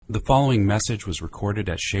The following message was recorded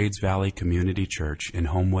at Shades Valley Community Church in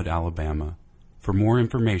Homewood, Alabama. For more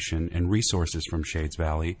information and resources from Shades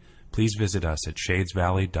Valley, please visit us at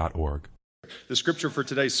shadesvalley.org. The scripture for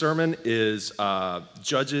today's sermon is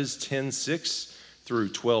Judges 10:6 through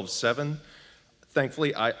 12:7.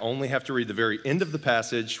 Thankfully, I only have to read the very end of the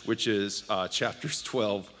passage, which is chapters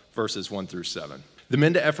 12, verses 1 through 7. The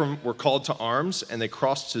men to Ephraim were called to arms, and they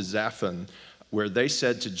crossed to Zaphon, where they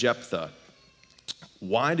said to Jephthah,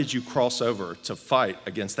 "Why did you cross over to fight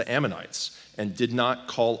against the Ammonites and did not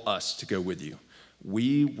call us to go with you?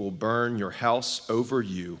 We will burn your house over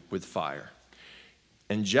you with fire."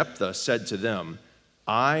 And Jephthah said to them,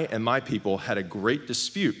 "I and my people had a great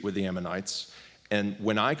dispute with the Ammonites, and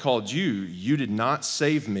when I called you, you did not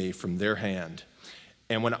save me from their hand.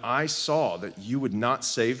 And when I saw that you would not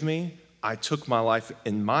save me, I took my life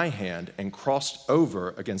in my hand and crossed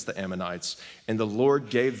over against the Ammonites, and the Lord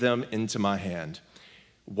gave them into my hand.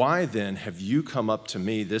 Why then have you come up to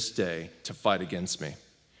me this day to fight against me?"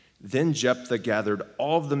 Then Jephthah gathered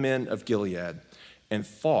all of the men of Gilead and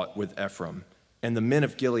fought with Ephraim. And the men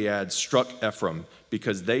of Gilead struck Ephraim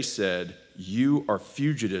because they said, "You are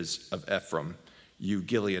fugitives of Ephraim, you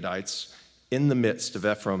Gileadites, in the midst of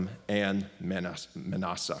Ephraim and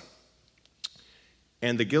Manasseh."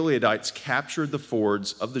 And the Gileadites captured the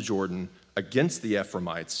fords of the Jordan against the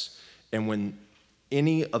Ephraimites. And when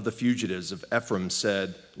any of the fugitives of Ephraim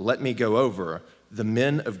said, "Let me go over," the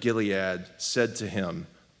men of Gilead said to him,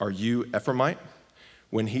 "Are you Ephraimite?"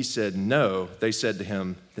 When he said no, they said to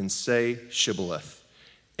him, "Then say Shibboleth."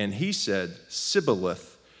 And he said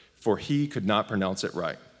Sibboleth, for he could not pronounce it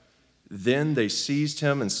right. Then they seized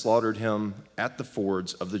him and slaughtered him at the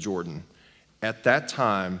fords of the Jordan. At that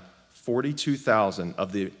time, 42,000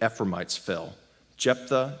 of the Ephraimites fell.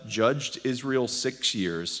 Jephthah judged Israel 6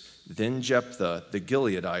 years. Then Jephthah the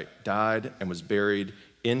Gileadite died and was buried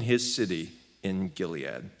in his city in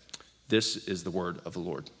Gilead. This is the word of the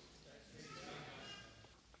Lord.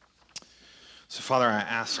 So, Father, I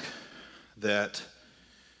ask that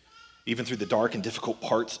even through the dark and difficult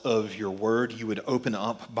parts of your word, you would open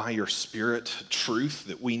up by your Spirit truth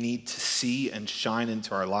that we need to see and shine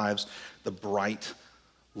into our lives, the bright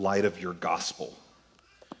light of your gospel.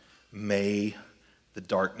 May the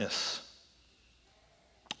darkness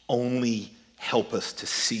only help us to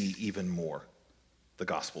see even more the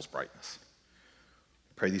gospel's brightness.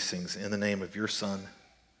 I pray these things in the name of your Son,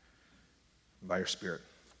 by your Spirit.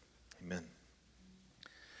 Amen.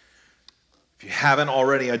 If you haven't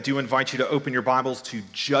already, I do invite you to open your Bibles to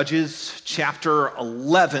Judges chapter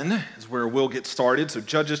 11 is where we'll get started. So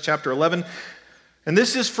Judges chapter 11. And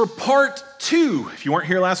this is for part 2. If you weren't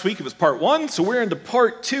here last week, it was part 1. So we're into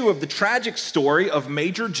part 2 of the tragic story of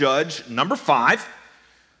Major Judge number 5,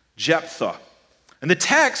 Jephthah. And the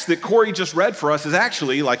text that Corey just read for us is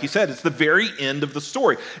actually, like he said, it's the very end of the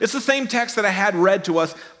story. It's the same text that I had read to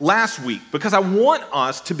us last week because I want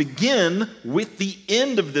us to begin with the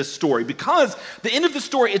end of this story, because the end of the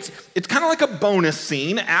story, it's kind of like a bonus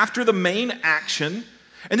scene after the main action.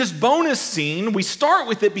 And this bonus scene, we start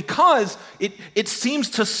with it because it seems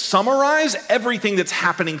to summarize everything that's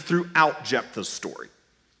happening throughout Jephthah's story.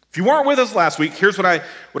 If you weren't with us last week, here's what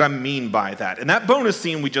I mean by that. In that bonus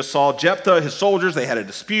scene, we just saw Jephthah, his soldiers, they had a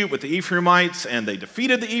dispute with the Ephraimites, and they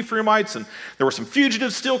defeated the Ephraimites, and there were some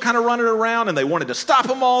fugitives still kind of running around, and they wanted to stop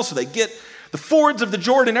them all, so they get the fords of the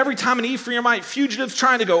Jordan. Every time an Ephraimite fugitive's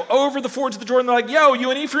trying to go over the fords of the Jordan, they're like, "Yo,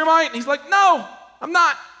 you an Ephraimite?" And he's like, "No, I'm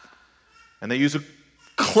not." And they use a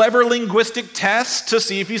clever linguistic test to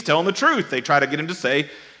see if he's telling the truth. They try to get him to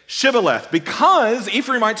say Shibboleth, because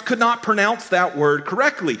Ephraimites could not pronounce that word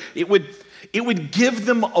correctly. It would give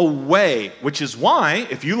them away, which is why,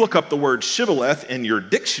 if you look up the word Shibboleth in your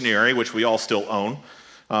dictionary, which we all still own,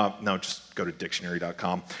 no, just go to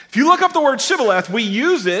dictionary.com. If you look up the word Shibboleth, we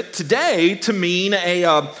use it today to mean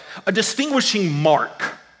a distinguishing mark,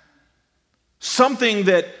 something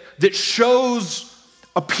that shows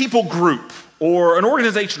a people group or an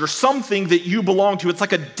organization or something that you belong to. It's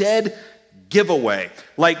like a dead giveaway.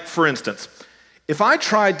 Like, for instance, if I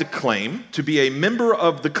tried to claim to be a member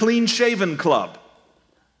of the Clean Shaven Club,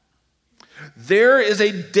 there is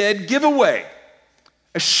a dead giveaway,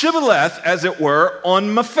 a shibboleth, as it were,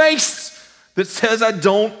 on my face that says I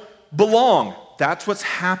don't belong. That's what's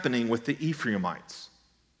happening with the Ephraimites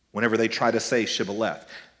whenever they try to say shibboleth.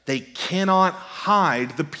 They cannot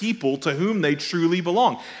hide the people to whom they truly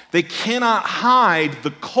belong. They cannot hide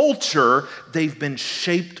the culture they've been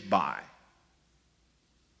shaped by.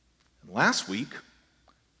 Last week,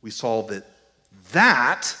 we saw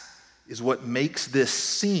that is what makes this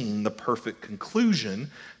scene the perfect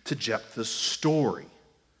conclusion to Jephthah's story.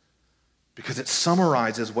 because it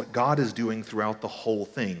summarizes what God is doing throughout the whole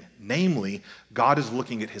thing. Namely, God is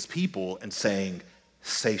looking at his people and saying,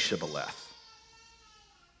 say Shibboleth.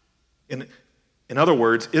 In other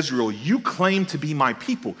words, Israel, you claim to be my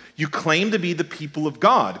people. You claim to be the people of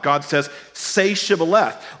God. God says, say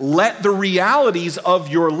Shibboleth. Let the realities of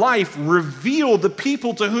your life reveal the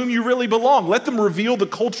people to whom you really belong. Let them reveal the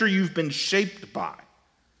culture you've been shaped by.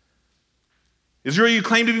 Israel, you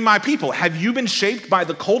claim to be my people. Have you been shaped by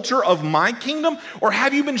the culture of my kingdom, or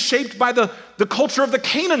have you been shaped by the culture of the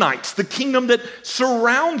Canaanites, the kingdom that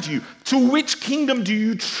surrounds you? To which kingdom do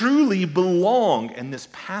you truly belong? And this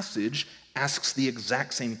passage asks the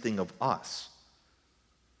exact same thing of us.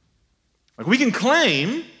 Like, we can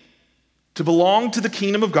claim to belong to the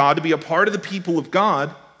kingdom of God, to be a part of the people of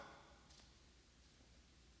God,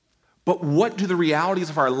 but what do the realities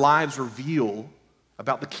of our lives reveal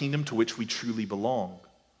about the kingdom to which we truly belong?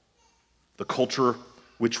 The culture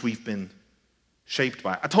which we've been shaped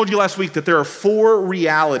by. I told you last week that there are 4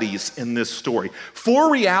 realities in this story.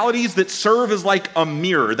 4 realities that serve as like a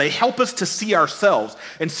mirror. They help us to see ourselves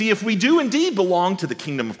and see if we do indeed belong to the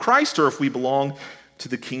kingdom of Christ or if we belong to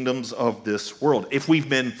the kingdoms of this world. If we've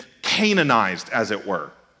been Canaanized, as it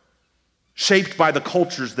were, shaped by the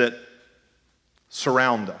cultures that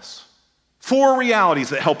surround us. 4 realities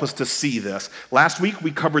that help us to see this. Last week, we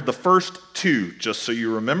covered the first 2, just so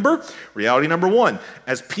you remember. Reality number 1,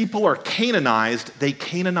 as people are Canaanized, they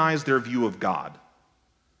Canaanize their view of God.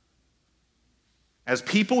 As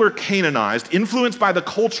people are Canaanized, influenced by the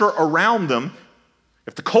culture around them,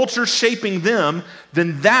 if the culture's shaping them,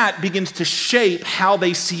 then that begins to shape how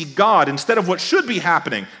they see God. Instead of what should be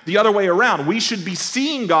happening, the other way around. We should be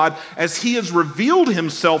seeing God as he has revealed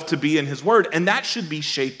himself to be in his word, and that should be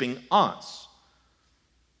shaping us.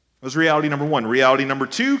 That was reality number 1. Reality number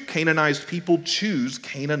 2, Canaanized people choose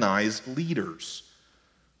Canaanized leaders.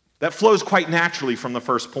 That flows quite naturally from the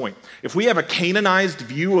first point. If we have a Canaanized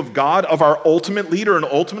view of God, of our ultimate leader and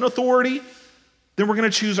ultimate authority, then we're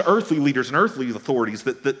going to choose earthly leaders and earthly authorities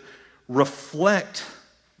that reflect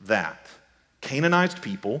that. Canaanized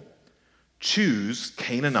people choose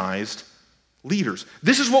Canaanized leaders.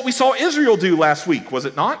 This is what we saw Israel do last week, was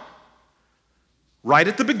it not? Right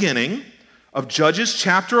at the beginning of Judges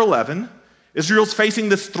chapter 11, Israel's facing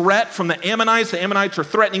this threat from the Ammonites. The Ammonites are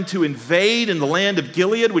threatening to invade in the land of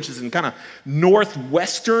Gilead, which is in kind of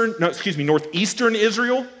northeastern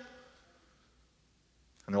Israel.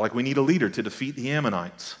 And they're like, we need a leader to defeat the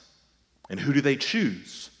Ammonites. And who do they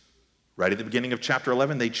choose? Right at the beginning of chapter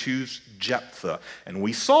 11, they choose Jephthah. And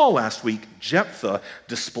we saw last week, Jephthah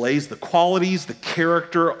displays the qualities, the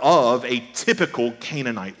character of a typical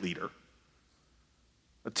Canaanite leader.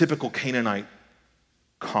 A typical Canaanite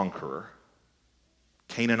conqueror.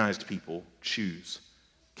 Canaanized people choose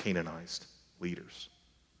Canaanized leaders.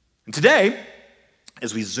 And today,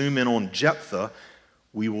 as we zoom in on Jephthah,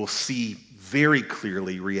 we will see very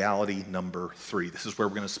clearly reality number 3. This is where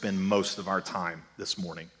we're going to spend most of our time this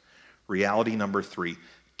morning. Reality number 3,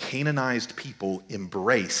 Canaanized people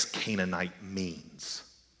embrace Canaanite means.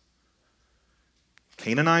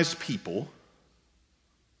 Canaanized people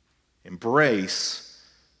embrace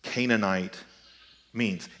Canaanite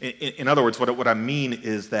means. In other words, what I mean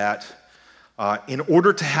is that in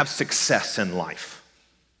order to have success in life,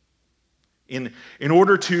 in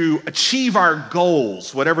order to achieve our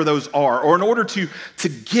goals, whatever those are, or in order to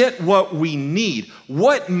get what we need,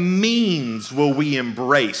 what means will we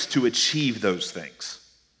embrace to achieve those things?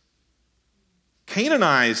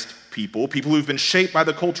 Canaanized people who've been shaped by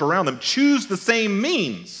the culture around them, choose the same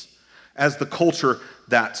means as the culture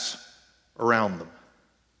that's around them.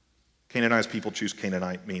 Canaanized people choose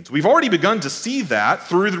Canaanite means. We've already begun to see that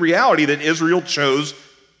through the reality that Israel chose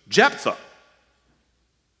Jephthah.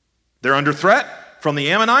 They're under threat from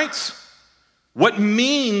the Ammonites. What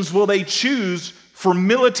means will they choose for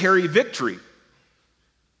military victory?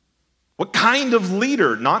 What kind of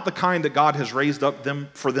leader? Not the kind that God has raised up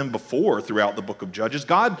for them before throughout the book of Judges.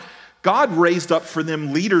 God raised up for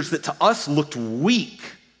them leaders that to us looked weak,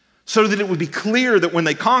 so that it would be clear that when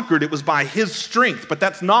they conquered, it was by his strength. But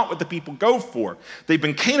that's not what the people go for. They've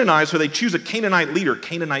been Canaanized, so they choose a Canaanite leader.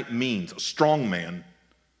 Canaanite means a strong man.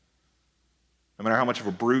 No matter how much of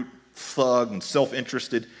a brute, thug, and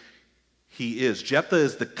self-interested he is. Jephthah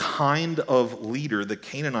is the kind of leader the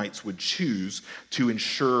Canaanites would choose to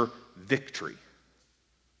ensure victory.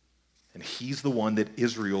 And he's the one that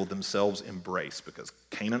Israel themselves embrace, because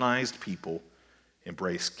Canaanized people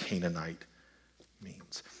embrace Canaanite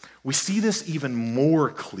means. We see this even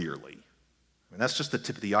more clearly. That's just the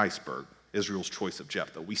tip of the iceberg, Israel's choice of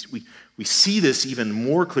Jephthah. We see this even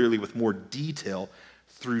more clearly with more detail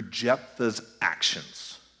through Jephthah's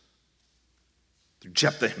actions. through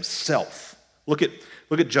Jephthah himself. Look at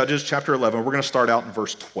Judges chapter 11. We're going to start out in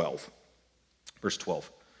verse 12. Verse 12.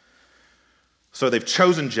 So they've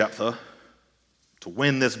chosen Jephthah to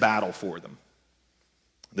win this battle for them.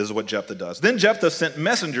 This is what Jephthah does. Then Jephthah sent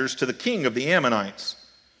messengers to the king of the Ammonites.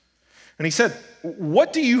 And he said,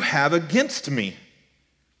 "What do you have against me,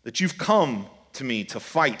 that you've come to me to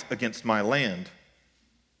fight against my land?"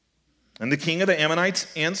 And the king of the Ammonites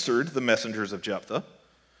answered the messengers of Jephthah,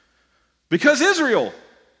 "Because Israel,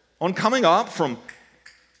 on coming up from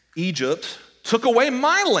Egypt, took away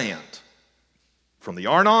my land, from the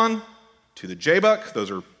Arnon to the Jabbok,"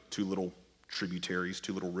 those are two little tributaries,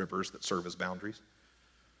 two little rivers that serve as boundaries,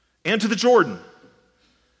 "and to the Jordan.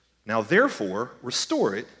 Now therefore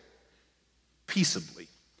restore it peaceably."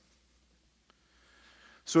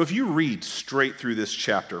 So if you read straight through this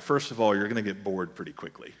chapter, first of all, you're going to get bored pretty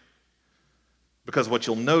quickly. Because what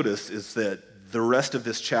you'll notice is that the rest of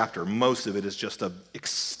this chapter, most of it is just an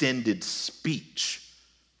extended speech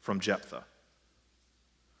from Jephthah.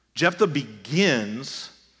 Jephthah begins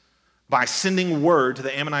by sending word to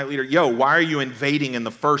the Ammonite leader, "Yo, why are you invading in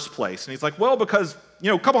the first place?" And he's like, "Well, because,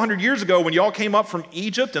 a couple hundred years ago when y'all came up from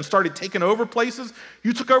Egypt and started taking over places,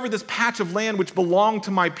 you took over this patch of land which belonged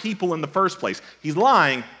to my people in the first place." He's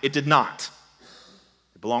lying. It did not.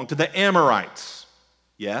 It belonged to the Amorites.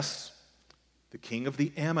 Yes, the king of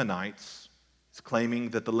the Ammonites is claiming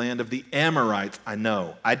that the land of the Amorites, I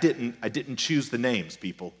know. I didn't choose the names,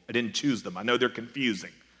 people. I didn't choose them. I know they're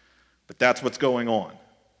confusing. But that's what's going on.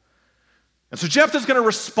 And so Jephthah's going to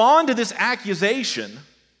respond to this accusation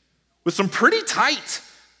with some pretty tight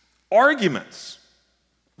arguments.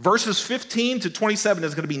 Verses 15 to 27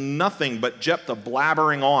 is going to be nothing but Jephthah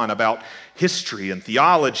blabbering on about history and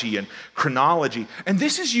theology and chronology. And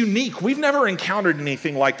this is unique. We've never encountered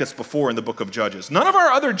anything like this before in the book of Judges. None of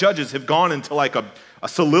our other judges have gone into like a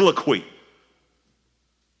soliloquy.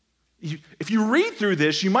 If you read through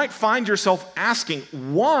this, you might find yourself asking,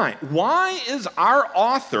 why? Why is our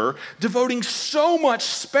author devoting so much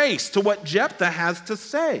space to what Jephthah has to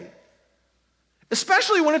say?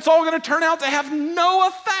 Especially when it's all going to turn out to have no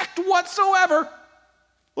effect whatsoever.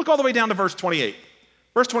 Look all the way down to verse 28.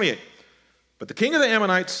 Verse 28. But the king of the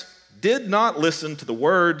Ammonites did not listen to the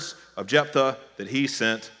words of Jephthah that he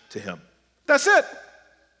sent to him. That's it.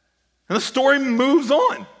 And the story moves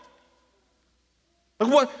on.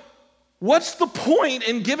 Like what's the point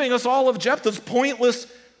in giving us all of Jephthah's pointless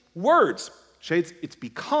words? Shades, it's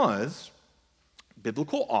because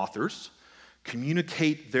biblical authors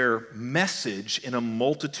communicate their message in a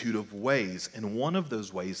multitude of ways, and one of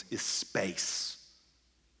those ways is space.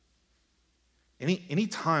 Any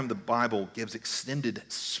time the Bible gives extended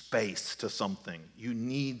space to something, you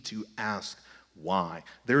need to ask why.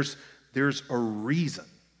 There's a reason.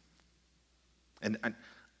 And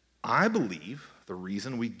I believe the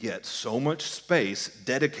reason we get so much space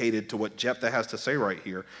dedicated to what Jephthah has to say right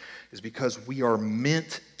here is because we are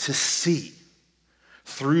meant to see.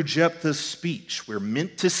 Through Jephthah's speech, we're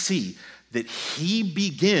meant to see that he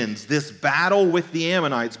begins this battle with the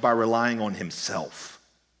Ammonites by relying on himself,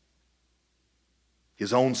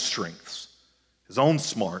 his own strengths, his own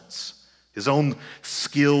smarts, his own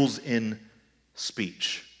skills in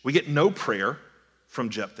speech. We get no prayer from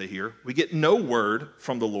Jephthah here. We get no word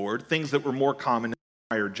from the Lord, things that were more common in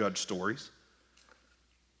prior judge stories.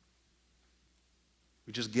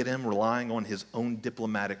 We just get him relying on his own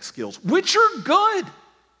diplomatic skills, which are good.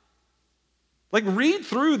 Like, read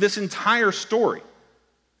through this entire story.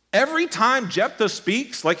 Every time Jephthah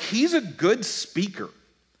speaks, like, he's a good speaker.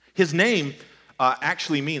 His name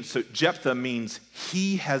actually means, so Jephthah means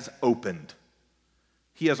he has opened.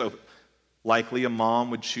 He has opened. Likely a mom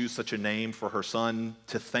would choose such a name for her son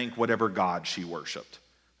to thank whatever God she worshiped.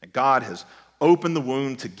 And God has opened the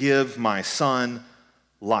womb to give my son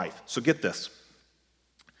life. So get this.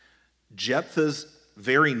 Jephthah's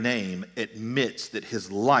very name admits that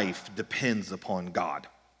his life depends upon God.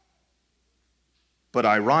 But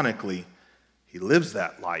ironically, he lives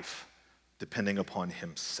that life depending upon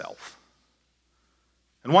himself.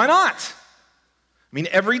 And why not? I mean,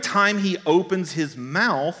 every time he opens his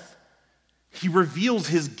mouth, he reveals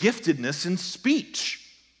his giftedness in speech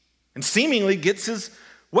and seemingly gets his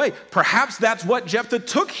way. Perhaps that's what Jephthah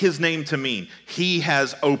took his name to mean. He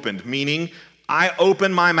has opened, meaning I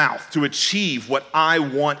open my mouth to achieve what I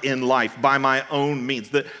want in life by my own means.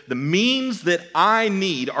 The means that I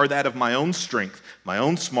need are that of my own strength, my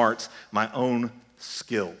own smarts, my own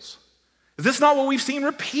skills. Is this not what we've seen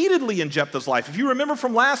repeatedly in Jephthah's life? If you remember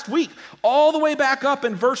from last week, all the way back up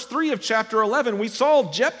in verse 3 of chapter 11, we saw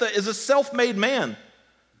Jephthah is a self-made man.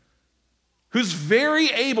 who's very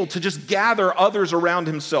able to just gather others around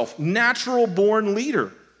himself, natural-born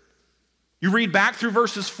leader. You read back through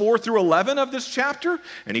verses 4 through 11 of this chapter,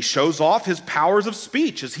 and he shows off his powers of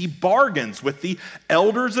speech as he bargains with the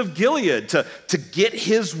elders of Gilead to get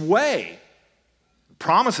his way.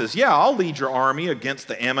 Promises, yeah, I'll lead your army against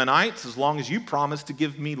the Ammonites as long as you promise to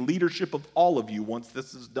give me leadership of all of you once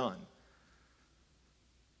this is done.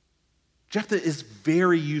 Jephthah is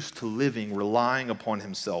very used to living, relying upon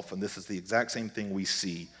himself, and this is the exact same thing we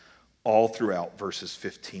see all throughout verses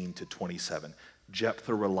 15 to 27.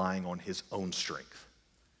 Jephthah relying on his own strength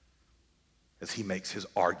as he makes his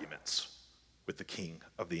arguments with the king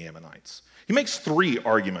of the Ammonites. He makes 3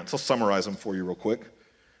 arguments. I'll summarize them for you real quick.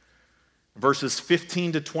 Verses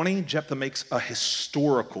 15 to 20, Jephthah makes a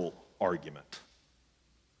historical argument.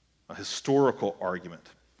 A historical argument.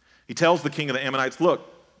 He tells the king of the Ammonites, look,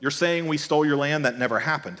 you're saying we stole your land? That never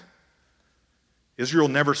happened. Israel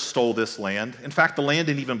never stole this land. In fact, the land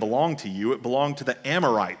didn't even belong to you. It belonged to the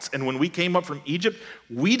Amorites. And when we came up from Egypt,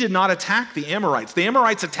 we did not attack the Amorites. The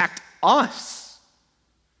Amorites attacked us.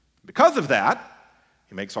 Because of that,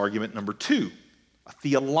 he makes argument number 2, a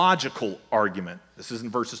theological argument. This is in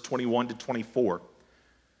verses 21 to 24.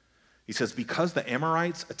 He says, because the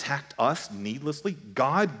Amorites attacked us needlessly,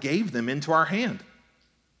 God gave them into our hand.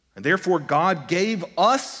 And therefore, God gave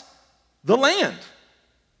us the land.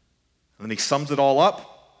 And then he sums it all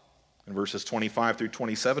up in verses 25 through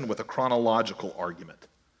 27 with a chronological argument.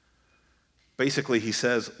 Basically, he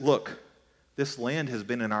says, look, this land has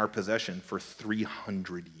been in our possession for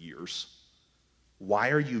 300 years. Why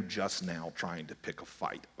are you just now trying to pick a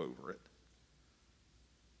fight over it?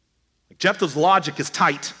 Jephthah's logic is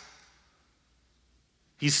tight.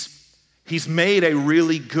 He's made a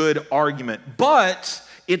really good argument, but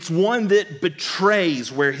it's one that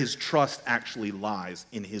betrays where his trust actually lies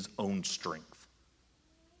in his own strength.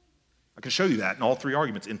 I can show you that in all 3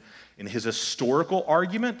 arguments. In his historical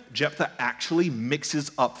argument, Jephthah actually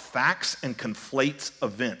mixes up facts and conflates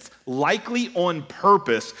events, likely on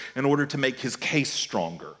purpose in order to make his case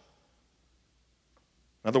stronger.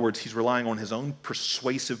 In other words, he's relying on his own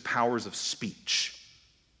persuasive powers of speech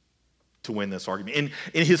to win this argument.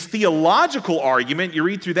 In his theological argument, you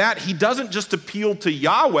read through that, he doesn't just appeal to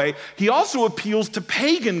Yahweh, he also appeals to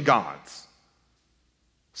pagan gods,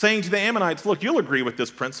 saying to the Ammonites, look, you'll agree with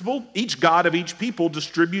this principle. Each god of each people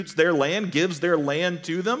distributes their land, gives their land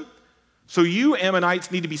to them. So you,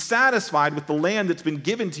 Ammonites, need to be satisfied with the land that's been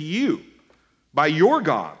given to you by your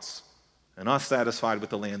gods, and us satisfied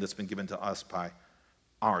with the land that's been given to us by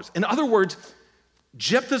ours. In other words,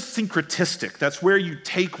 Jephthah's syncretistic. That's where you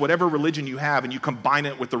take whatever religion you have and you combine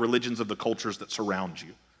it with the religions of the cultures that surround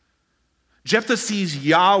you. Jephthah sees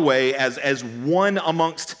Yahweh as one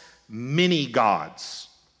amongst many gods.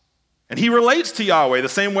 And he relates to Yahweh the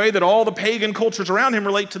same way that all the pagan cultures around him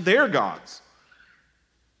relate to their gods.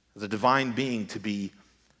 As a divine being to be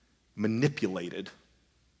manipulated,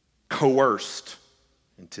 coerced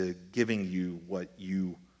into giving you what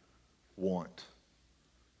you want.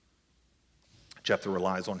 Jephthah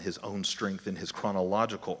relies on his own strength in his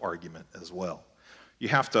chronological argument as well. You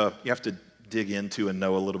have to dig into and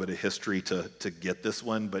know a little bit of history to get this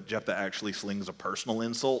one, but Jephthah actually slings a personal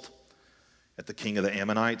insult at the king of the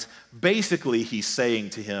Ammonites. Basically, he's saying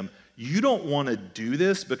to him, you don't want to do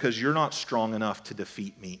this because you're not strong enough to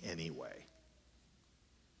defeat me anyway.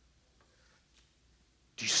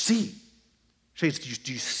 Do you see? Shades,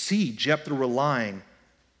 do you see Jephthah relying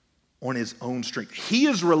on his own strength? He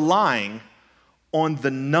is relying on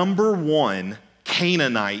the number 1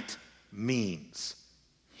 Canaanite means,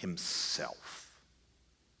 himself.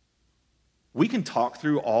 We can talk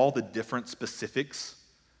through all the different specifics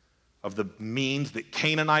of the means that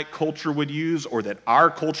Canaanite culture would use or that our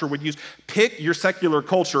culture would use. Pick your secular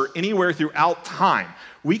culture anywhere throughout time.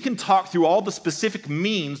 We can talk through all the specific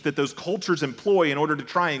means that those cultures employ in order to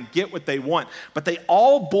try and get what they want, but they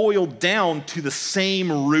all boil down to the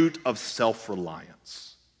same root of self-reliance.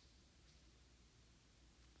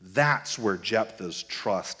 That's where Jephthah's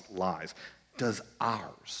trust lies. Does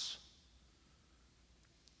ours?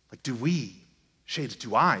 Like, do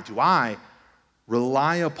I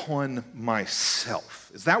rely upon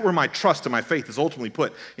myself? Is that where my trust and my faith is ultimately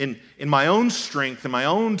put? In my own strength, in my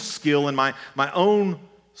own skill, in my own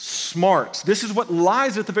smarts? This is what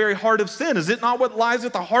lies at the very heart of sin. Is it not what lies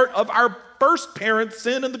at the heart of our first parents'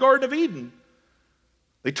 sin in the Garden of Eden?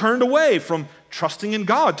 They turned away from trusting in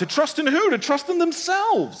God to trust in who? To trust in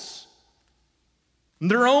themselves.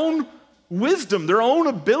 Their own wisdom, their own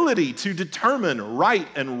ability to determine right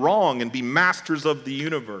and wrong and be masters of the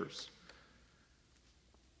universe.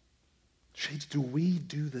 Shades, do we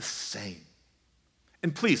do the same?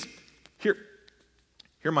 And please,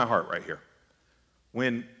 Hear my heart right here.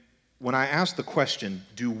 When I ask the question,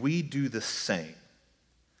 do we do the same?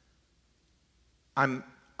 I'm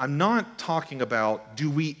not talking about, do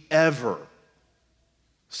we ever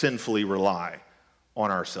sinfully rely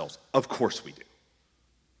on ourselves? Of course we do.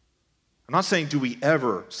 I'm not saying, do we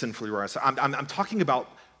ever sinfully rely on ourselves? I'm talking about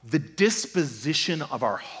the disposition of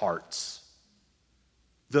our hearts,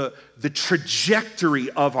 the trajectory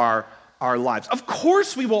of our lives. Of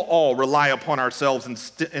course we will all rely upon ourselves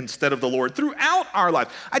instead of the Lord throughout our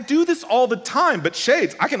life. I do this all the time, but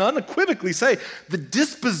Shades, I can unequivocally say the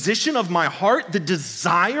disposition of my heart, the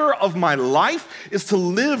desire of my life is to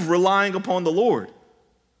live relying upon the Lord.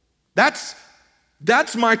 That's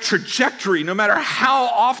my trajectory, no matter how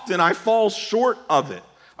often I fall short of it.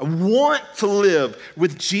 I want to live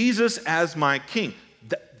with Jesus as my King.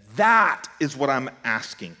 That is what I'm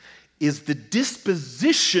asking. Is the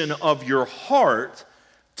disposition of your heart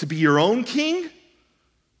to be your own king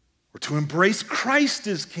or to embrace Christ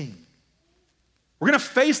as king? We're going to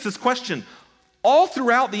face this question all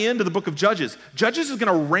throughout the end of the book of Judges. Judges is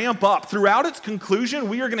going to ramp up. Throughout its conclusion,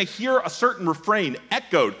 we are going to hear a certain refrain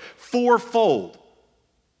echoed fourfold.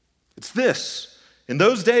 It's this: in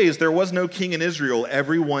those days, there was no king in Israel.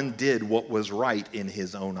 Everyone did what was right in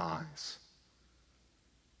his own eyes.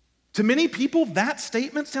 To many people, that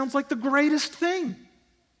statement sounds like the greatest thing.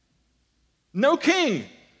 No king,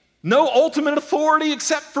 no ultimate authority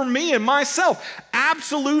except for me and myself.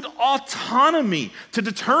 Absolute autonomy to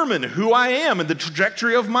determine who I am and the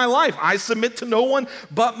trajectory of my life. I submit to no one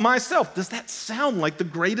but myself. Does that sound like the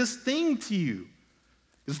greatest thing to you?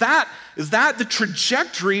 Is that the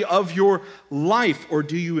trajectory of your life, or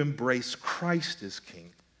do you embrace Christ as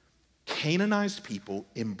king? Canaanized people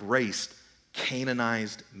embraced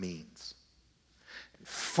Canaanized means.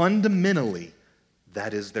 Fundamentally,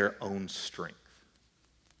 that is their own strength.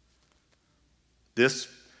 This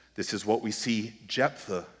is what we see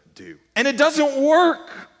Jephthah do. And it doesn't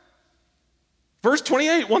work. Verse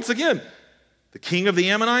 28, once again, the king of the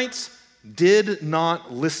Ammonites did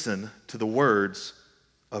not listen to the words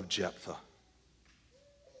of Jephthah.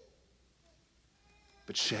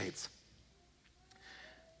 But Shades,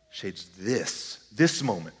 this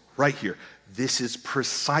moment right here, this is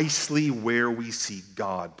precisely where we see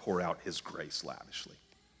God pour out his grace lavishly.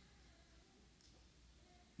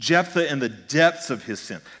 Jephthah in the depths of his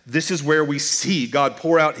sin. This is where we see God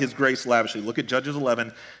pour out his grace lavishly. Look at Judges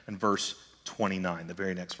 11 and verse 29, the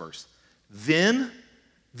very next verse. Then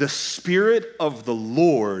the Spirit of the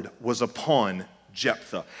Lord was upon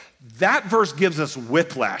Jephthah. That verse gives us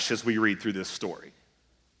whiplash as we read through this story.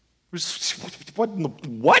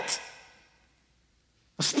 What?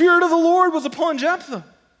 The Spirit of the Lord was upon Jephthah.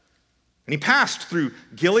 And he passed through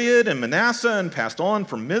Gilead and Manasseh and passed on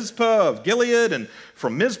from Mizpah of Gilead. And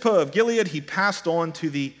from Mizpah of Gilead, he passed on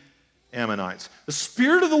to the Ammonites. The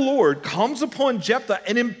Spirit of the Lord comes upon Jephthah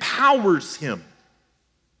and empowers him.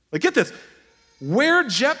 Like, get this. Where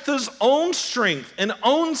Jephthah's own strength and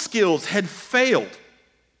own skills had failed,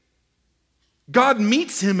 God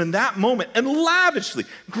meets him in that moment and lavishly,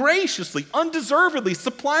 graciously, undeservedly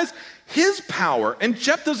supplies his power. And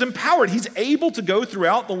Jephthah's empowered. He's able to go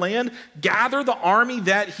throughout the land, gather the army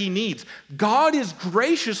that he needs. God is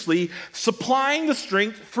graciously supplying the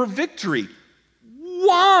strength for victory.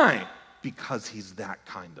 Why? Because he's that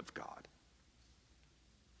kind of God.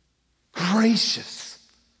 Gracious.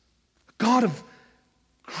 God of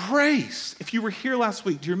grace. If you were here last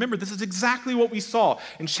week, do you remember this is exactly what we saw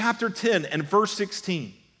in chapter 10 and verse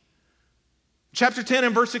 16? Chapter 10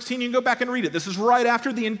 and verse 16, you can go back and read it. This is right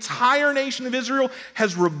after the entire nation of Israel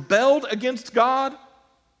has rebelled against God.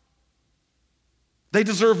 They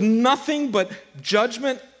deserve nothing but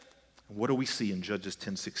judgment. What do we see in Judges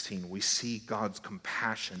 10:16? We see God's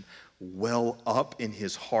compassion well up in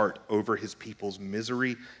his heart over his people's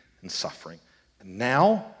misery and suffering. And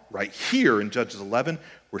now, right here in Judges 11,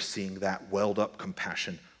 we're seeing that welled up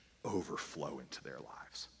compassion overflow into their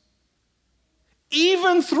lives.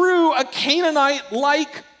 Even through a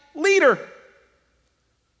Canaanite-like leader.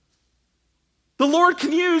 The Lord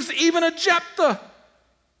can use even a Jephthah.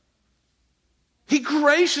 He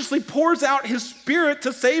graciously pours out his Spirit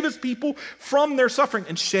to save his people from their suffering.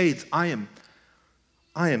 And Shades, I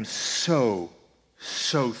am so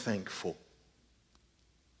thankful.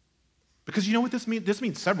 Because you know what this means? This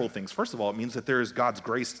means several things. First of all, it means that there is God's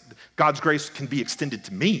grace. God's grace can be extended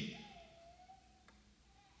to me.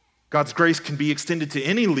 God's grace can be extended to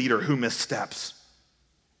any leader who missteps,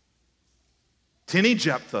 to any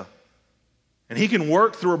Jephthah. And he can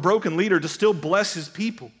work through a broken leader to still bless his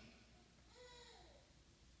people.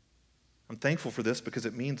 I'm thankful for this because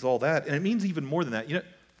it means all that. And it means even more than that. You know,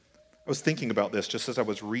 I was thinking about this just as I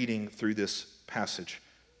was reading through this passage.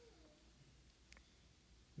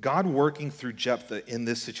 God working through Jephthah in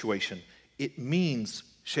this situation, it means,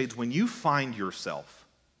 Shades, when you find yourself,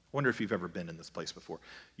 I wonder if you've ever been in this place before,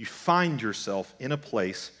 you find yourself in a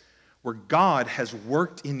place where God has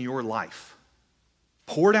worked in your life,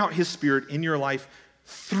 poured out his Spirit in your life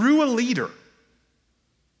through a leader.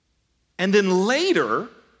 And then later,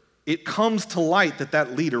 it comes to light that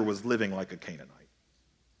that leader was living like a Canaanite.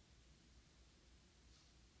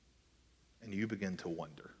 And you begin to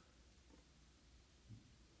wonder,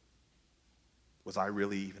 was I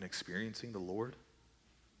really even experiencing the Lord?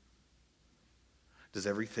 Does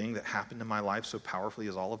everything that happened in my life so powerfully,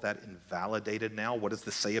 is all of that invalidated now? What does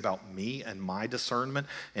this say about me and my discernment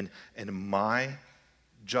and my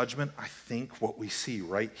judgment? I think what we see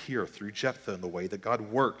right here through Jephthah and the way that God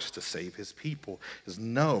works to save his people is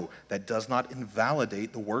no, that does not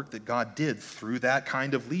invalidate the work that God did through that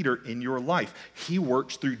kind of leader in your life. He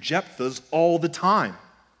works through Jephthahs all the time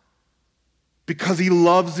because he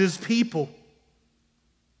loves his people.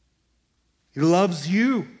 He loves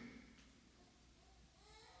you.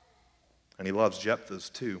 And he loves Jephthah's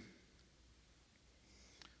too,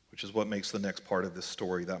 which is what makes the next part of this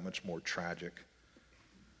story that much more tragic.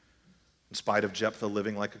 In spite of Jephthah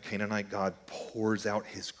living like a Canaanite, God pours out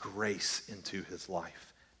his grace into his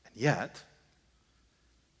life. And yet,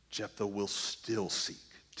 Jephthah will still seek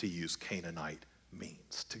to use Canaanite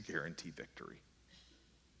means to guarantee victory.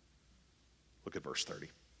 Look at verse 30.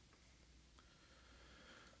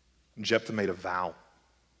 And Jephthah made a vow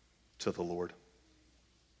to the Lord.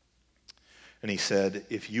 And he said,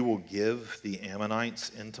 if you will give the Ammonites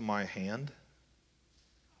into my hand,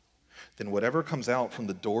 then whatever comes out from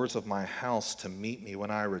the doors of my house to meet me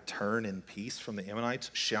when I return in peace from the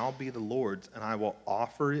Ammonites shall be the Lord's, and I will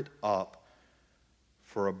offer it up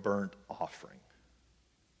for a burnt offering.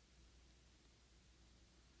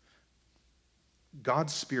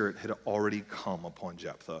 God's Spirit had already come upon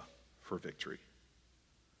Jephthah for victory.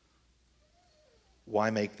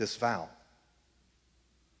 Why make this vow?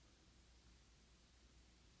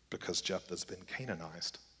 Because Jephthah's been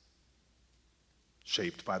Canaanized,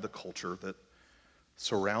 shaped by the culture that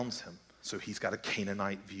surrounds him. So he's got a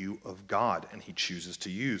Canaanite view of God, and he chooses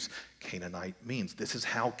to use Canaanite means. This is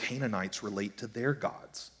how Canaanites relate to their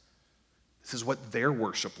gods. This is what their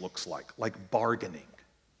worship looks like bargaining.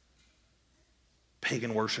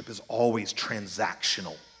 Pagan worship is always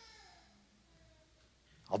transactional.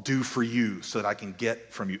 I'll do for you so that I can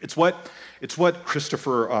get from you. It's what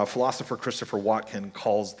philosopher Christopher Watkin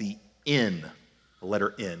calls the the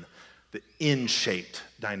letter N, the N-shaped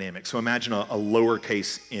dynamic. So imagine a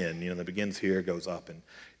lowercase n, that begins here, goes up, and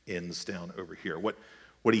ends down over here. What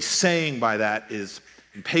he's saying by that is,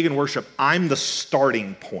 in pagan worship, I'm the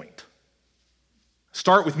starting point.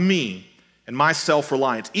 Start with me and my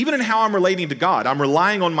self-reliance. Even in how I'm relating to God, I'm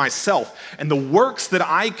relying on myself and the works that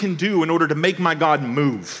I can do in order to make my God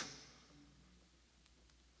move.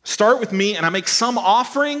 Start with me, and I make some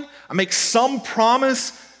offering, I make some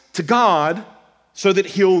promise to God so that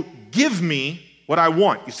he'll give me what I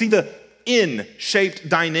want. You see the N-shaped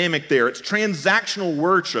dynamic there. It's transactional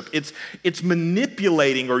worship. It's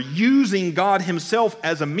manipulating or using God himself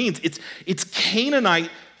as a means. It's Canaanite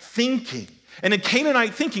thinking. And in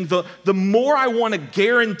Canaanite thinking, the more I want to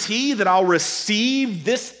guarantee that I'll receive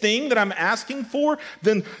this thing that I'm asking for,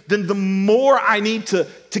 then the more I need to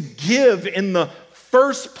give in the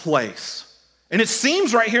first place. And it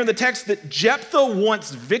seems right here in the text that Jephthah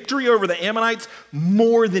wants victory over the Ammonites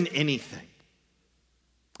more than anything.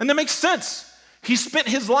 And that makes sense. He spent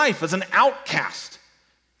his life as an outcast.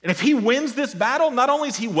 And if he wins this battle, not only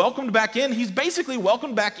is he welcomed back in, he's basically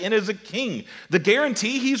welcomed back in as a king. The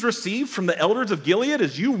guarantee he's received from the elders of Gilead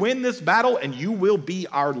is, you win this battle and you will be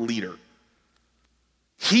our leader.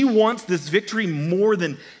 He wants this victory more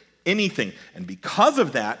than anything. And because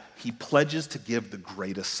of that, he pledges to give the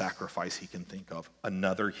greatest sacrifice he can think of,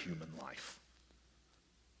 another human life.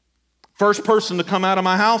 First person to come out of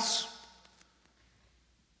my house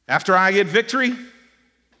after I get victory,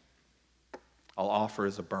 I'll offer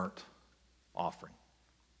as a burnt offering.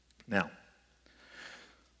 Now,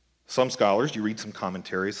 some scholars, you read some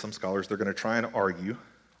commentaries, some scholars, they're going to try and argue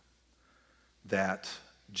that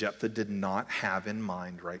Jephthah did not have in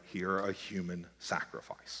mind right here a human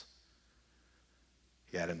sacrifice.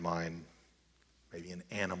 He had in mind maybe an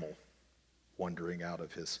animal wandering out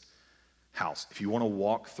of his house. If you want to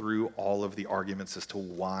walk through all of the arguments as to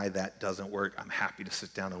why that doesn't work, I'm happy to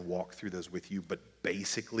sit down and walk through those with you, but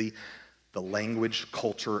basically, the language,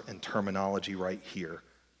 culture, and terminology right here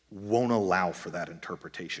won't allow for that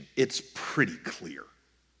interpretation. It's pretty clear.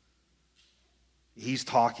 He's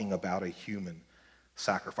talking about a human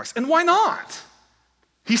sacrifice. And why not?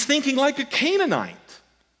 He's thinking like a Canaanite.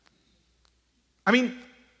 I mean,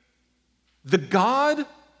 the God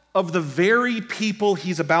of the very people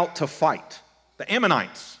he's about to fight, the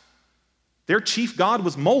Ammonites, their chief god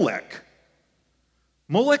was Molech.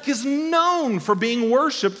 Molech is known for being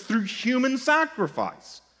worshiped through human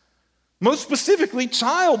sacrifice, most specifically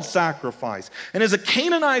child sacrifice. And as a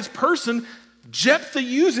Canaanite person, Jephthah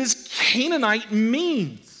uses Canaanite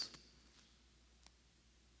means.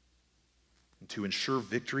 And to ensure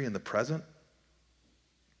victory in the present,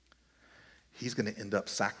 he's going to end up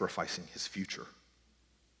sacrificing his future.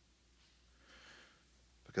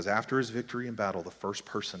 Because after his victory in battle, the first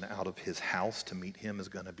person out of his house to meet him is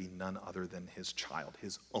going to be none other than his child,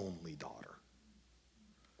 his only daughter.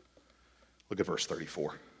 Look at verse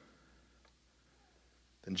 34.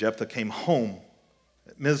 Then Jephthah came home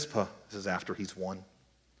at Mizpah. This is after he's won.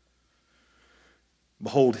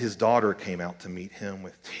 Behold, his daughter came out to meet him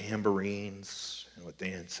with tambourines and with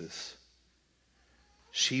dances.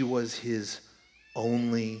 She was his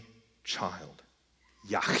only child,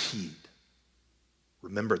 Yahid.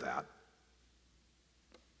 Remember that.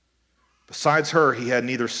 Besides her, he had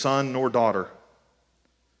neither son nor daughter.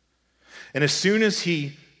 And as soon as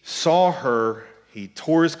he saw her, he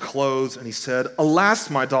tore his clothes and he said, "Alas,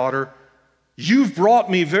 my daughter, you've brought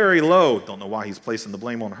me very low." Don't know why he's placing the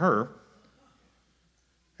blame on her.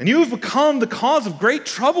 "And you have become the cause of great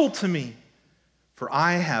trouble to me, for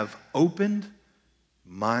I have opened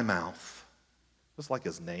my mouth." Just like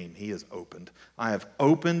his name, he is opened. "I have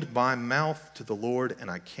opened my mouth to the Lord,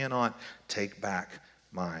 and I cannot take back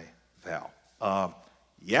my vow."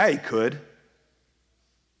 Yeah, he could.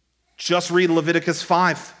 Just read Leviticus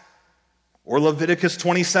 5 or Leviticus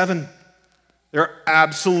 27. There are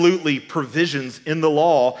absolutely provisions in the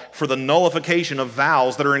law for the nullification of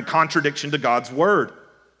vows that are in contradiction to God's word.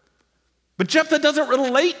 But Jephthah doesn't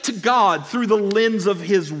relate to God through the lens of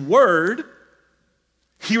his word.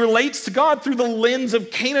 He relates to God through the lens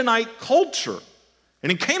of Canaanite culture.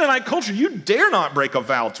 And in Canaanite culture, you dare not break a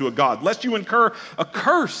vow to a god, lest you incur a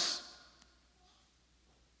curse.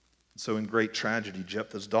 So in great tragedy,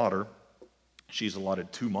 Jephthah's daughter, she's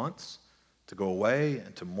allotted 2 months to go away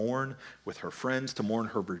and to mourn with her friends, to mourn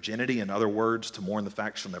her virginity. In other words, to mourn the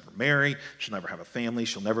fact she'll never marry, she'll never have a family,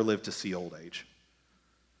 she'll never live to see old age.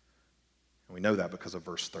 And we know that because of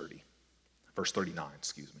verse 39.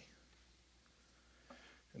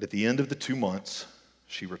 "And at the end of the 2 months,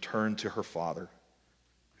 she returned to her father,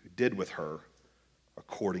 who did with her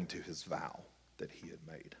according to his vow that he had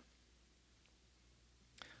made."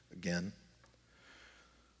 Again,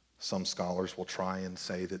 some scholars will try and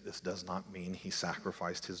say that this does not mean he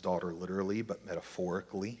sacrificed his daughter literally, but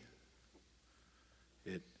metaphorically.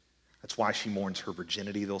 That's why she mourns her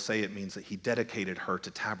virginity. They'll say it means that he dedicated her to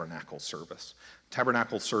tabernacle service.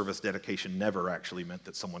 Tabernacle service dedication never actually meant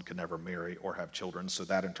that someone could never marry or have children, so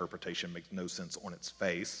that interpretation makes no sense on its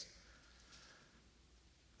face.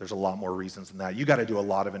 There's a lot more reasons than that. You got to do a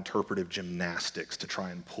lot of interpretive gymnastics to try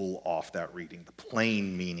and pull off that reading. The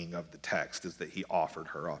plain meaning of the text is that he offered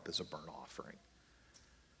her up as a burnt offering,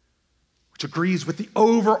 which agrees with the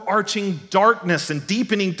overarching darkness and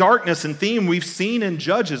deepening darkness and theme we've seen in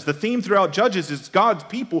Judges. The theme throughout Judges is God's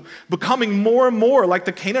people becoming more and more like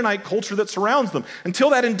the Canaanite culture that surrounds them, until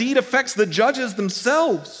that indeed affects the judges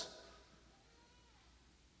themselves.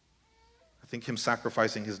 I think him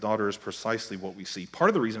sacrificing his daughter is precisely what we see. Part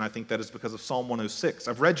of the reason I think that is because of Psalm 106.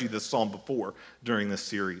 I've read you this psalm before during this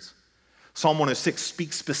series. Psalm 106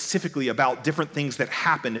 speaks specifically about different things that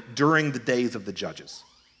happened during the days of the judges.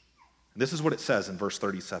 This is what it says in verse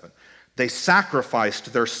 37. "They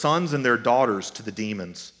sacrificed their sons and their daughters to the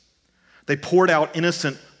demons. They poured out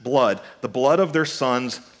innocent blood, the blood of their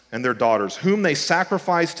sons and their daughters, whom they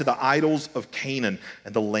sacrificed to the idols of Canaan,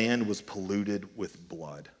 and the land was polluted with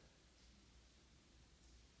blood."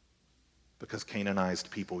 Because Canaanized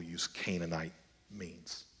people use Canaanite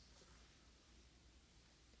means.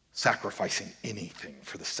 Sacrificing anything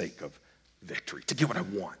for the sake of victory, to get what I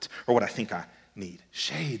want or what I think I need.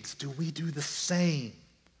 Shades, do we do the same?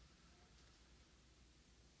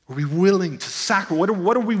 Are we willing to sacrifice?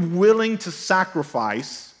 What are we willing to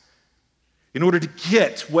sacrifice in order to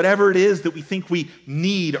get whatever it is that we think we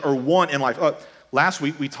need or want in life? Last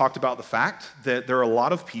week we talked about the fact that there are a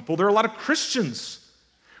lot of people, there are a lot of Christians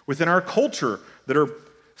within our culture that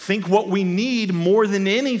think what we need more than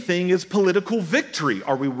anything is political victory.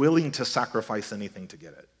 Are we willing to sacrifice anything to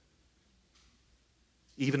get it?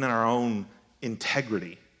 Even in our own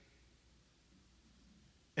integrity.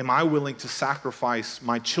 Am I willing to sacrifice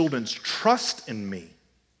my children's trust in me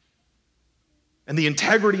and the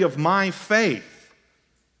integrity of my faith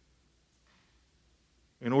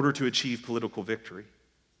in order to achieve political victory?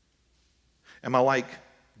 Am I like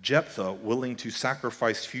Jephthah, willing to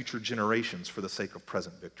sacrifice future generations for the sake of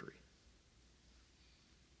present victory?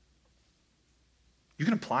 You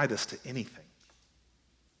can apply this to anything.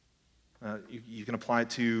 You can apply it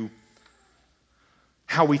to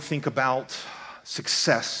how we think about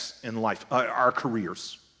success in life, our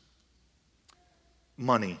careers,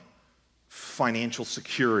 money, financial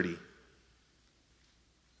security.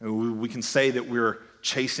 We can say that we're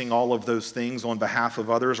chasing all of those things on behalf of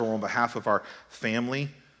others or on behalf of our family,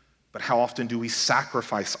 but how often do we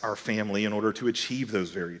sacrifice our family in order to achieve those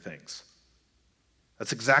very things?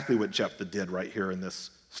 That's exactly what Jephthah did right here in this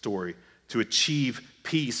story. To achieve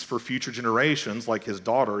peace for future generations like his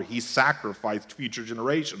daughter, he sacrificed future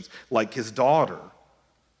generations like his daughter.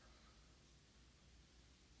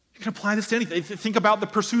 You can apply this to anything. Think about the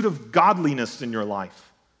pursuit of godliness in your life.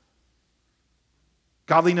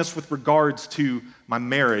 Godliness with regards to my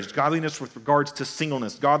marriage, godliness with regards to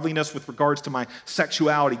singleness, godliness with regards to my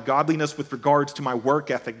sexuality, godliness with regards to my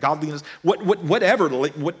work ethic, godliness,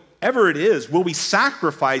 whatever it is. Will we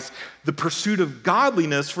sacrifice the pursuit of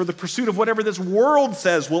godliness for the pursuit of whatever this world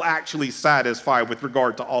says will actually satisfy with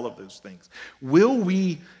regard to all of those things? Will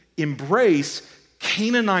we embrace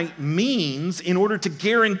Canaanite means in order to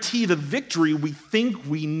guarantee the victory we think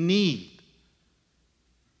we need?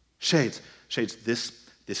 Shades,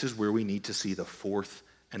 this is where we need to see the fourth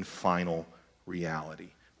and final reality.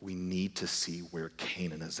 We need to see where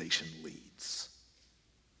Canaanization leads.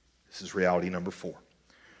 This is reality number 4.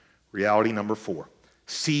 Reality number 4.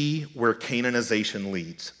 See where Canaanization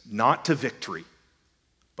leads, not to victory,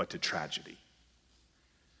 but to tragedy.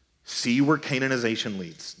 See where Canaanization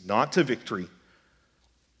leads, not to victory,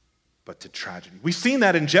 but to tragedy. We've seen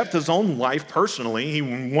that in Jephthah's own life personally. He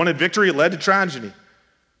wanted victory, it led to tragedy.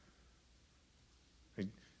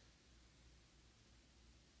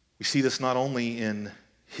 We see this not only in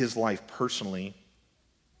his life personally,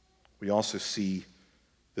 we also see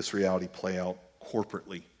this reality play out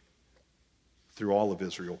corporately through all of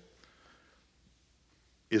Israel.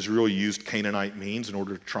 Israel used Canaanite means in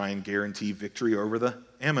order to try and guarantee victory over the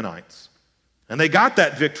Ammonites. And they got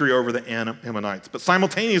that victory over the Ammonites, but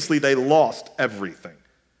simultaneously they lost everything.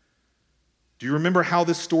 Do you remember how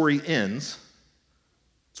this story ends?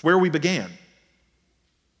 It's where we began.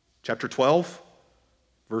 Chapter 12,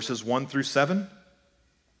 verses 1 through 7.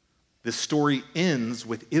 This story ends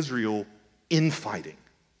with Israel infighting.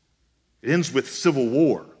 It ends with civil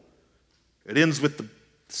war. It ends with the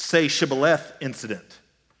Shibboleth incident.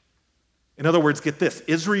 In other words, get this,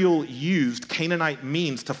 Israel used Canaanite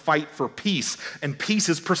means to fight for peace, and peace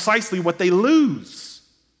is precisely what they lose.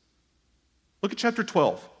 Look at chapter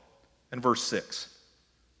 12 and verse 6.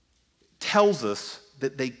 It tells us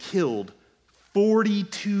that they killed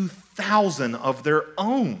 42,000 of their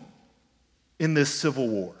own in this civil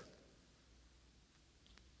war.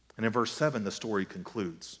 And in verse 7, the story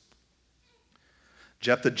concludes.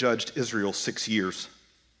 Jephthah judged Israel 6 years.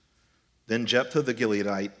 Then Jephthah the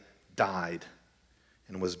Gileadite died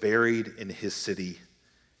and was buried in his city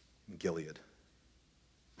in Gilead.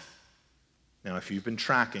 Now, if you've been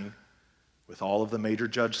tracking with all of the major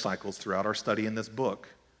judge cycles throughout our study in this book,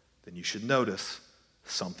 then you should notice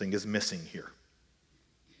something is missing here.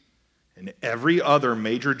 In every other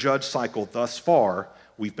major judge cycle thus far,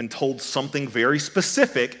 we've been told something very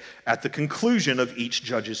specific at the conclusion of each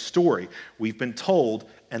judge's story. We've been told,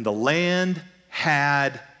 and the land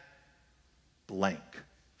had blank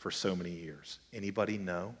for so many years. Anybody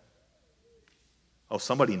know? Oh,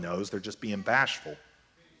 somebody knows. They're just being bashful.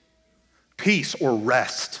 Peace or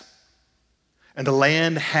rest. And the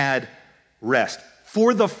land had rest.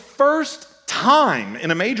 For the first time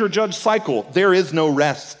in a major judge cycle, there is no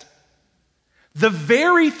rest. The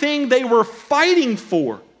very thing they were fighting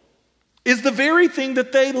for is the very thing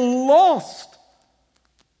that they lost.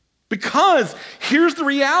 Because here's the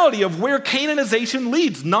reality of where Canaanization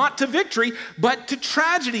leads, not to victory, but to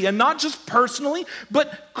tragedy, and not just personally,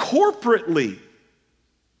 but corporately.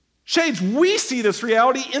 Shades, we see this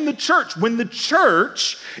reality in the church. When the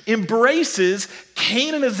church embraces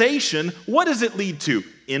Canaanization, what does it lead to?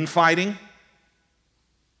 Infighting?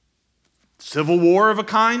 Civil war of a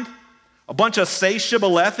kind? A bunch of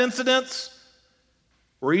Shibboleth incidents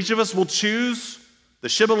where each of us will choose the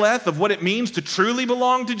Shibboleth of what it means to truly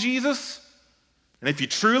belong to Jesus. And if you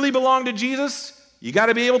truly belong to Jesus, you got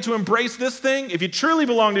to be able to embrace this thing. If you truly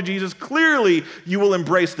belong to Jesus, clearly you will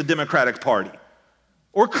embrace the Democratic Party.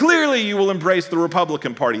 Or clearly you will embrace the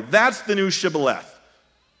Republican Party. That's the new Shibboleth.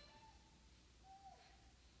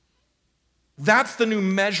 That's the new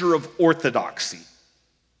measure of orthodoxy.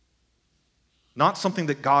 Not something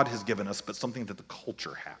that God has given us, but something that the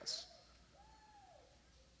culture has.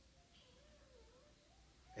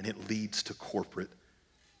 And it leads to corporate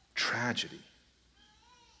tragedy.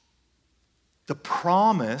 The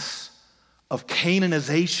promise of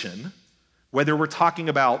Canaanization, whether we're talking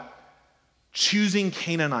about choosing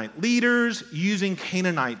Canaanite leaders, using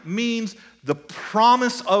Canaanite means, the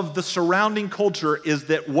promise of the surrounding culture is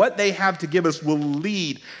that what they have to give us will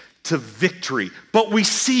lead to victory. But we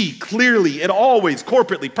see clearly it always,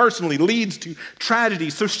 corporately, personally, leads to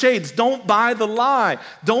tragedy. So shades, don't buy the lie.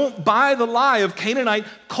 Don't buy the lie of Canaanite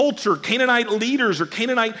culture, Canaanite leaders, or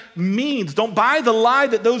Canaanite means. Don't buy the lie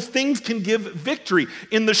that those things can give victory.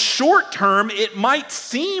 In the short term, it might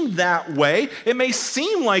seem that way. It may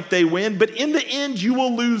seem like they win, but in the end, you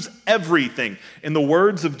will lose everything. In the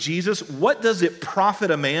words of Jesus, what does it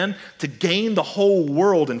profit a man to gain the whole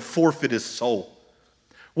world and forfeit his soul?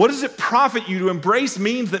 What does it profit you to embrace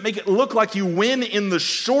means that make it look like you win in the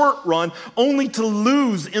short run, only to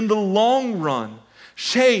lose in the long run?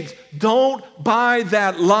 Shades, don't buy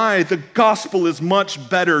that lie. The gospel is much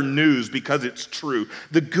better news because it's true.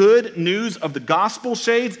 The good news of the gospel,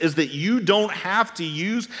 shades, is that you don't have to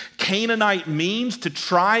use Canaanite means to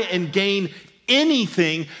try and gain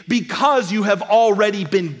anything because you have already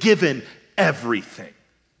been given everything.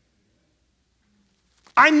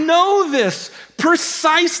 I know this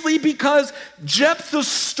precisely because Jephthah's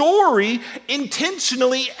story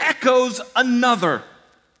intentionally echoes another.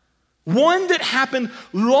 One that happened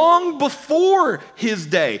long before his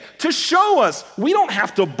day to show us we don't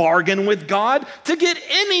have to bargain with God to get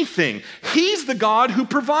anything. He's the God who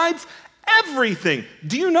provides everything.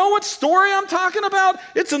 Do you know what story I'm talking about?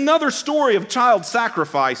 It's another story of child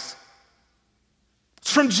sacrifice.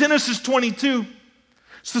 It's from Genesis 22.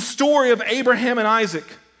 It's the story of Abraham and Isaac,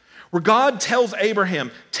 where God tells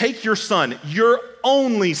Abraham, take your son, your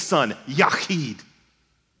only son, Yahid.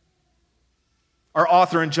 Our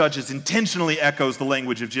author in Judges intentionally echoes the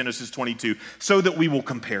language of Genesis 22 so that we will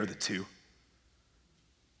compare the two.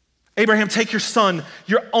 Abraham, take your son,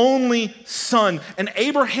 your only son. And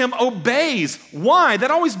Abraham obeys. Why?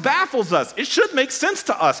 That always baffles us. It should make sense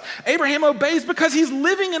to us. Abraham obeys because he's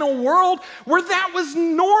living in a world where that was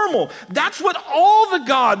normal. That's what all the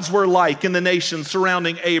gods were like in the nations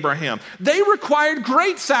surrounding Abraham. They required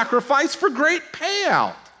great sacrifice for great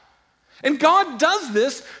payout. And God does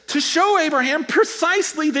this to show Abraham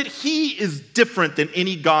precisely that he is different than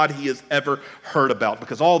any God he has ever heard about,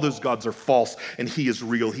 because all those gods are false and he is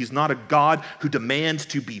real. He's not a God who demands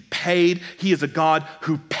to be paid. He is a God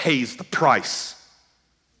who pays the price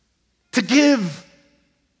to give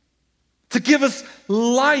us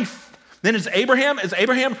life. Then as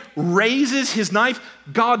Abraham raises his knife,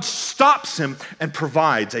 God stops him and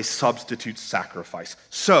provides a substitute sacrifice.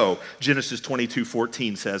 So Genesis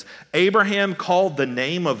 22:14 says, Abraham called the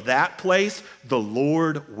name of that place, the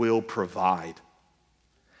Lord will provide.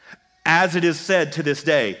 As it is said to this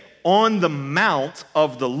day, on the mount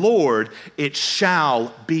of the Lord it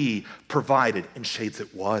shall be provided. In shades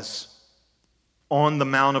it was. On the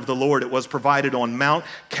mount of the Lord it was provided, on Mount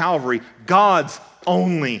Calvary, God's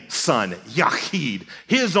only son, Yahid,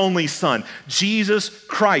 his only son, Jesus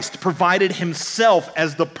Christ, provided himself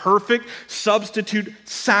as the perfect substitute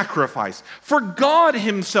sacrifice. For God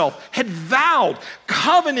himself had vowed,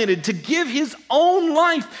 covenanted to give his own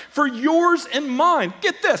life for yours and mine.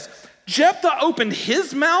 Get this, Jephthah opened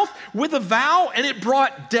his mouth with a vow and it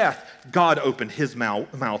brought death. God opened his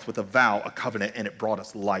mouth with a vow, a covenant, and it brought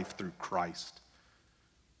us life through Christ.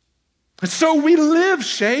 And so we live,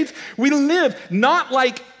 shades. We live not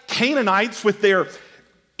like Canaanites with their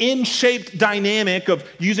in-shaped dynamic of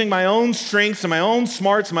using my own strengths and my own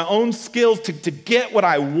smarts and my own skills to get what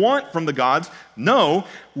I want from the gods. No,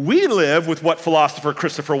 we live with what philosopher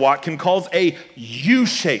Christopher Watkin calls a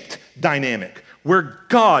U-shaped dynamic, where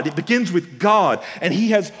God, it begins with God, and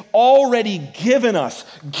he has already given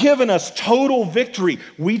us total victory.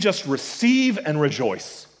 We just receive and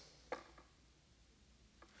rejoice.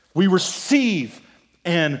 We receive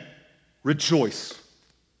and rejoice.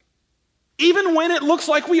 Even when it looks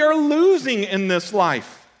like we are losing in this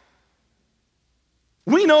life.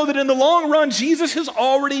 We know that in the long run, Jesus has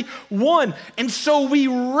already won. And so we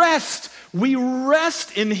rest. We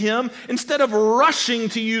rest in him instead of rushing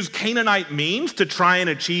to use Canaanite means to try and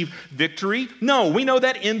achieve victory. No, we know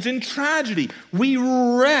that ends in tragedy. We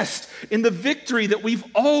rest in the victory that we've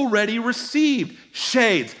already received.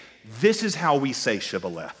 Shades, this is how we say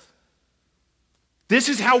Shibboleth. This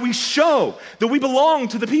is how we show that we belong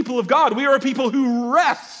to the people of God. We are a people who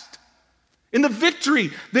rest in the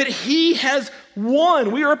victory that he has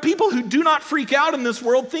won. We are a people who do not freak out in this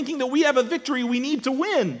world thinking that we have a victory we need to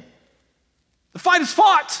win. The fight is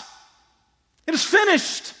fought. It is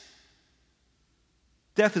finished.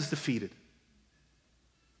 Death is defeated.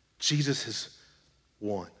 Jesus has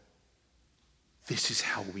won. This is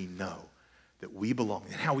how we know that we belong,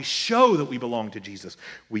 and how we show that we belong to Jesus.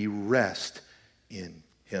 We rest in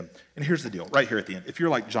him. And here's the deal, right here at the end. If you're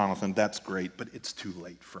like Jonathan, that's great, but it's too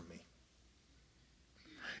late for me.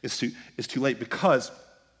 It's too late because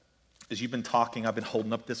as you've been talking, I've been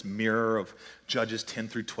holding up this mirror of Judges 10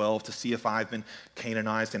 through 12 to see if I've been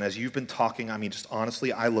Canaanized. And as you've been talking, I mean, just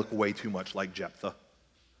honestly, I look way too much like Jephthah.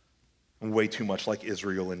 Way too much like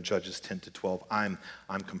Israel in Judges 10 to 12. I'm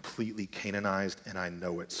completely Canaanized, and I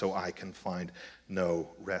know it, so I can find no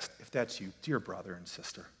rest. If that's you, dear brother and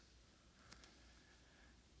sister,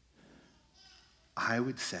 I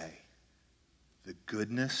would say the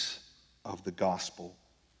goodness of the gospel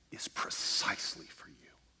is precisely for you,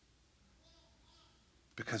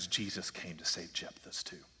 because Jesus came to save Jephthahs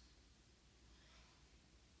too.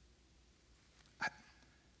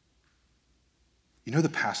 You know the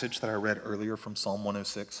passage that I read earlier from Psalm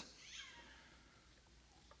 106?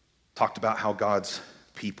 Talked about how God's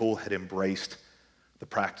people had embraced the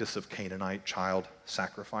practice of Canaanite child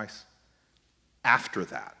sacrifice. After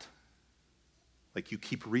that, like you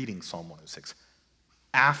keep reading Psalm 106,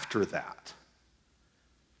 after that,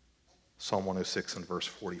 Psalm 106 and verse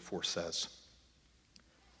 44 says,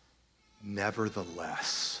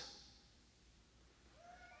 nevertheless,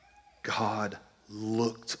 God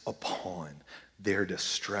looked upon their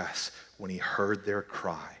distress when he heard their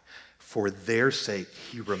cry. For their sake,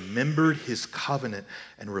 he remembered his covenant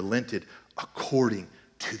and relented according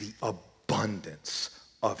to the abundance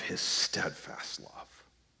of his steadfast love.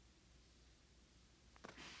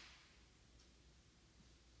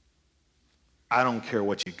 I don't care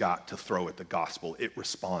what you got to throw at the gospel. It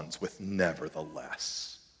responds with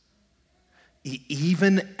nevertheless.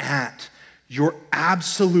 Even at your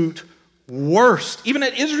absolute worst, even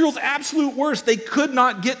at Israel's absolute worst, they could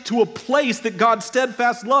not get to a place that God's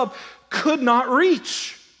steadfast love could not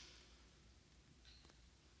reach.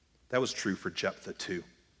 That was true for Jephthah too.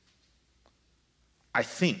 I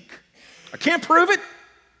can't prove it,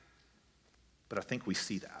 but I think we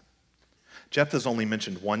see that. Jephthah's only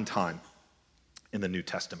mentioned one time in the New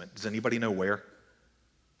Testament. Does anybody know where?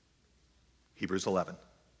 Hebrews 11.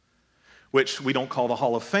 Which we don't call the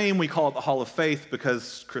Hall of Fame, we call it the Hall of Faith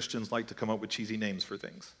because Christians like to come up with cheesy names for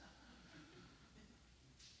things.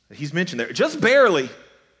 He's mentioned there, just barely,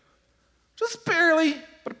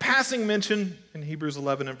 but a passing mention in Hebrews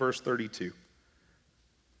 11 and verse 32.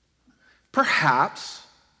 Perhaps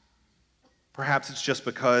it's just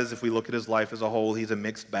because if we look at his life as a whole, he's a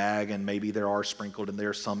mixed bag, and maybe there are sprinkled in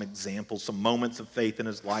there some examples, some moments of faith in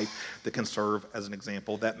his life that can serve as an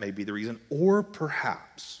example. That may be the reason. Or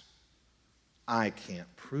perhaps, I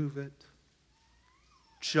can't prove it,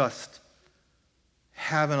 just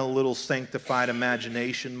having a little sanctified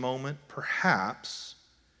imagination moment, perhaps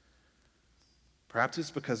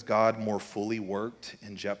it's because God more fully worked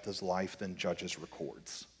in Jephthah's life than Judges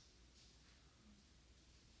records.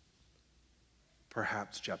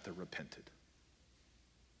 Perhaps Jephthah repented.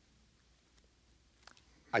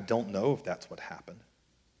 I don't know if that's what happened,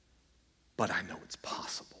 but I know it's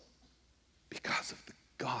possible because of the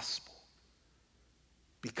gospel.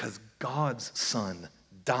 Because God's Son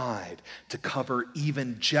died to cover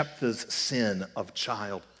even Jephthah's sin of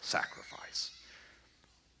child sacrifice.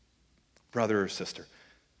 Brother or sister,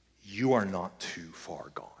 you are not too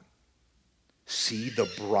far gone. See the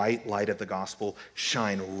bright light of the gospel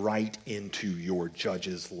shine right into your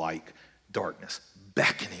Judges-like darkness,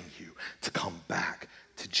 beckoning you to come back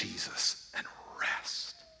to Jesus and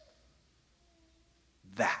rest.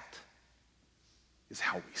 That is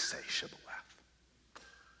how we say Shibboleth.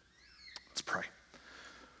 Let's pray.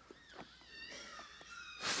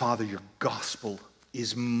 Father, your gospel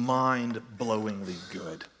is mind-blowingly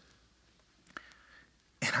good.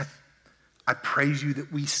 And I praise you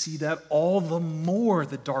that we see that all the more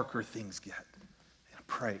the darker things get.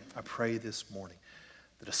 And I pray this morning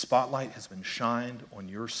that a spotlight has been shined on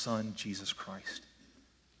your Son, Jesus Christ,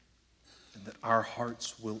 and that our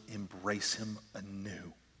hearts will embrace him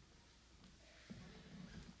anew.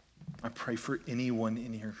 I pray for anyone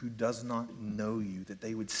in here who does not know you, that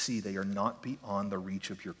they would see they are not beyond the reach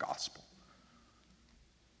of your gospel,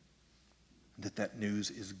 and that news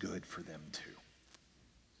is good for them too.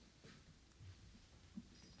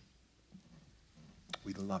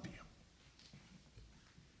 We love you.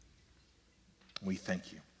 We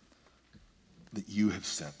thank you that you have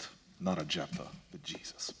sent not a Jephthah, but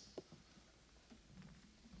Jesus.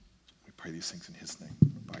 We pray these things in his name,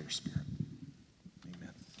 by your Spirit.